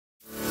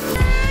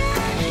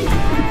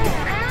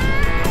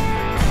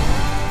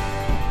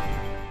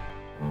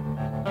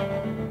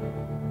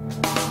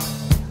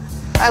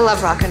I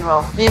love rock and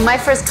roll. I mean, my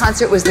first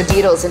concert was the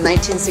Beatles in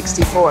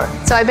 1964.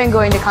 So I've been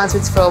going to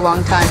concerts for a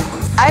long time.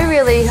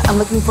 I'm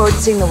looking forward to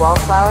seeing the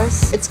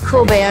Wallflowers. It's a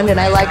cool band and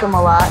I like them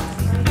a lot.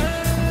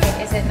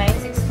 Okay, is it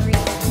 963?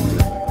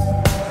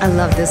 I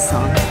love this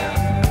song.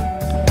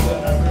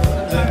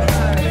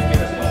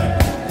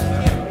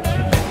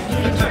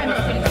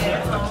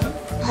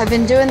 I've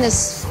been doing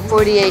this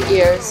 48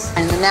 years,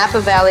 and the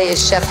Napa Valley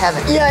is chef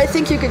heaven. Yeah, I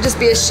think you could just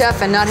be a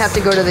chef and not have to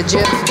go to the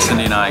gym.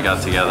 Cindy and I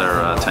got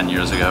together 10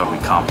 years ago. We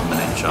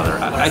complement each other.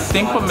 I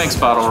think what makes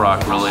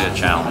BottleRock really a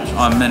challenge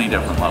on many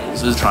different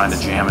levels is trying to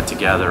jam it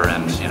together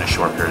in a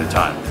short period of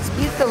time.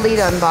 He's the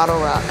lead on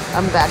BottleRock.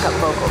 I'm backup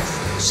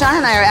vocals. Sharon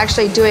and I are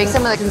actually doing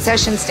some of the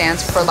concession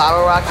stands for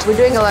BottleRock. We're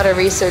doing a lot of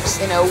research,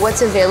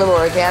 what's available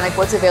organic,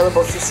 what's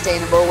available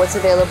sustainable, what's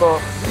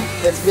available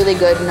with really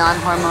good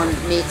non-hormone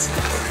meats.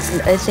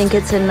 I think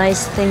it's a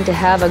nice thing to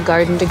have a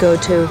garden to go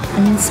to. I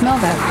mean, smell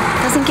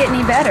that. Doesn't get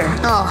any better.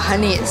 Oh,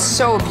 honey, it's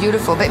so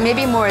beautiful, but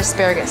maybe more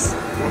asparagus.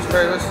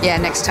 Asparagus? Yeah,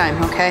 next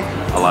time, okay?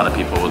 A lot of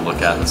people would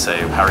look at it and say,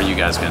 how are you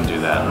guys going to do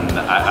that? And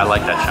I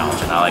like that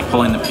challenge, and I like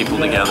pulling the people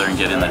together and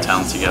getting the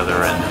town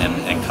together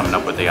and coming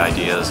up with the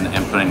ideas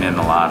and putting in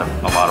a lot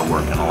of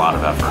work and a lot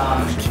of effort.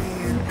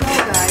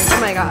 Oh, guys. Oh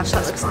my gosh,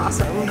 that looks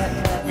awesome.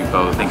 We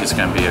both think it's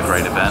going to be a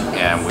great event,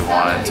 and we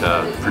wanted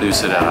to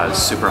produce it at a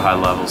super high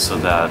level so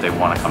that they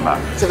want to come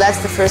back. So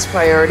that's the first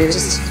priority,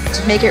 just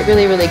to make it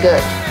really, really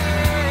good.